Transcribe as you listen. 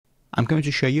I'm going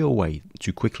to show you a way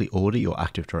to quickly order your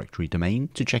Active Directory domain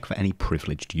to check for any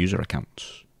privileged user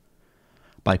accounts.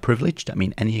 By privileged, I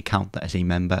mean any account that is a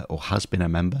member or has been a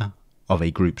member of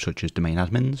a group such as domain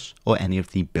admins or any of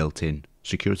the built-in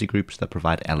security groups that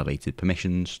provide elevated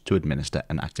permissions to administer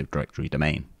an Active Directory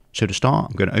domain. So to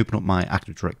start, I'm going to open up my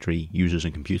Active Directory users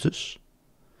and computers,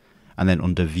 and then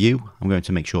under View, I'm going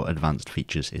to make sure Advanced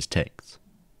Features is ticked.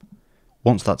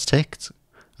 Once that's ticked,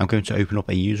 I'm going to open up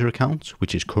a user account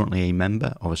which is currently a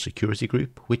member of a security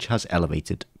group which has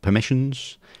elevated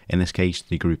permissions. In this case,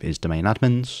 the group is domain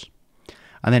admins.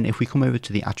 And then if we come over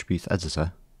to the attribute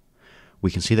editor, we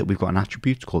can see that we've got an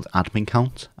attribute called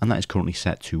adminCount, and that is currently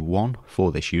set to 1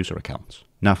 for this user account.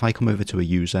 Now, if I come over to a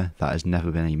user that has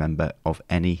never been a member of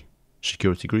any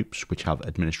security groups which have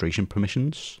administration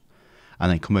permissions,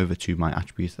 and then come over to my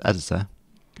attribute editor,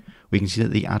 we can see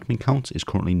that the adminCount is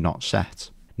currently not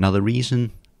set. Now, the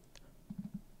reason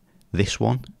this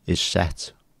one is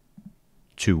set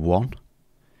to 1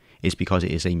 is because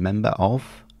it is a member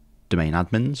of domain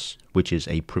admins, which is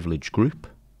a privileged group,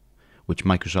 which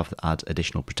Microsoft adds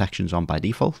additional protections on by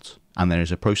default. And there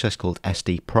is a process called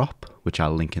sdprop, which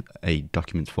I'll link a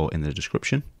document for in the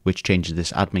description, which changes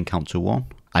this admin count to 1,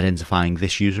 identifying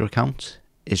this user account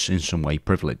is in some way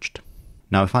privileged.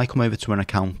 Now, if I come over to an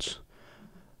account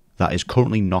that is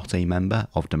currently not a member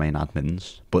of domain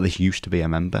admins, but this used to be a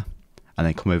member, and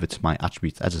then come over to my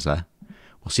attribute editor,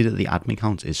 we'll see that the admin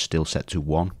count is still set to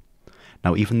 1.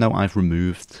 Now, even though I've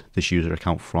removed this user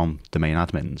account from domain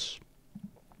admins,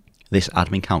 this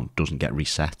admin count doesn't get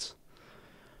reset.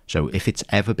 So if it's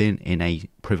ever been in a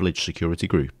privileged security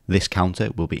group, this counter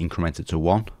will be incremented to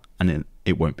 1 and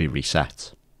it won't be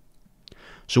reset.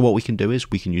 So what we can do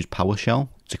is we can use PowerShell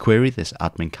to query this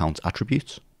admin count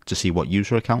attribute to see what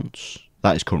user accounts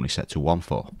that is currently set to 1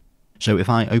 for. So if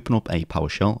I open up a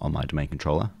PowerShell on my domain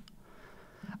controller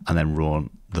and then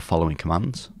run the following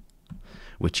command,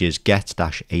 which is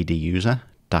Get-ADUser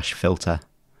Filter,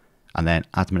 and then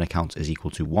admin account is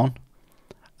equal to 1,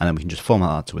 and then we can just format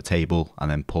that to a table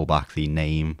and then pull back the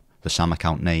name, the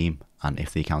samaccountname, and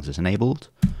if the account is enabled.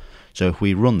 So if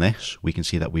we run this, we can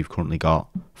see that we've currently got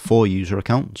 4 user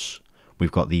accounts.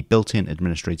 We've got the built-in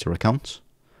administrator account,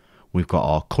 we've got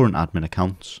our current admin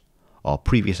account, our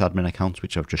previous admin account,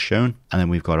 which I've just shown, and then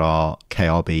we've got our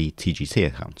KRB TGT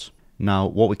account. Now,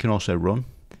 what we can also run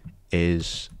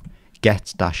is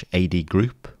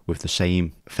Get-ADGroup with the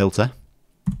same filter.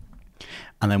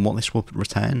 And then what this will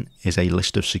return is a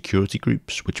list of security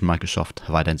groups which Microsoft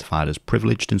have identified as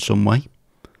privileged in some way.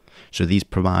 So these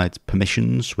provide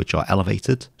permissions which are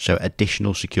elevated, so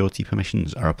additional security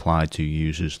permissions are applied to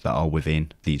users that are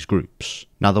within these groups.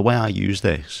 Now, the way I use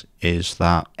this is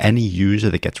that any user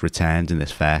that gets returned in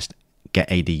this first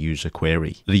Get-ADUser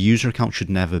query, the user account should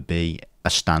never be a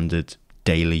standard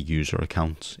daily user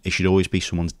account. It should always be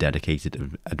someone's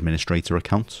dedicated administrator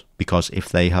account, because if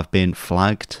they have been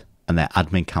flagged and their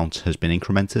admin count has been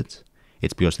incremented,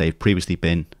 it's because they've previously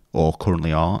been or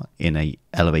currently are in a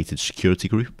elevated security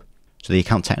group. So the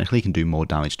account technically can do more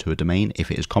damage to a domain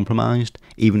if it is compromised,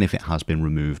 even if it has been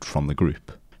removed from the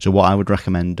group. So what I would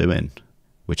recommend doing,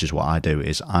 which is what I do,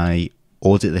 is I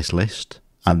audit this list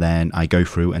and then I go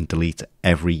through and delete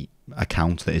every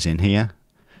account that is in here.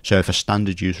 So if a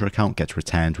standard user account gets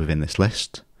returned within this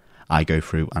list, I go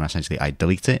through and essentially I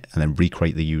delete it and then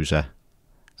recreate the user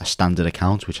a standard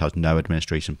account which has no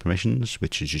administration permissions,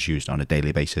 which is just used on a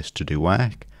daily basis to do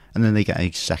work, and then they get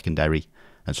a secondary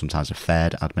and sometimes a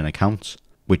third admin account,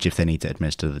 which if they need to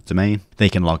administer the domain, they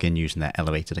can log in using their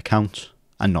elevated account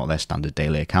and not their standard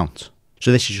daily account.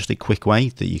 So this is just a quick way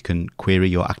that you can query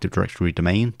your Active Directory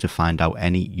domain to find out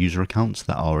any user accounts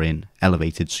that are in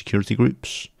elevated security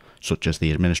groups, such as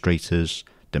the administrators,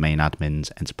 domain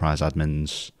admins, enterprise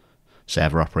admins,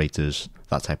 server operators,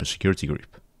 that type of security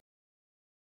group.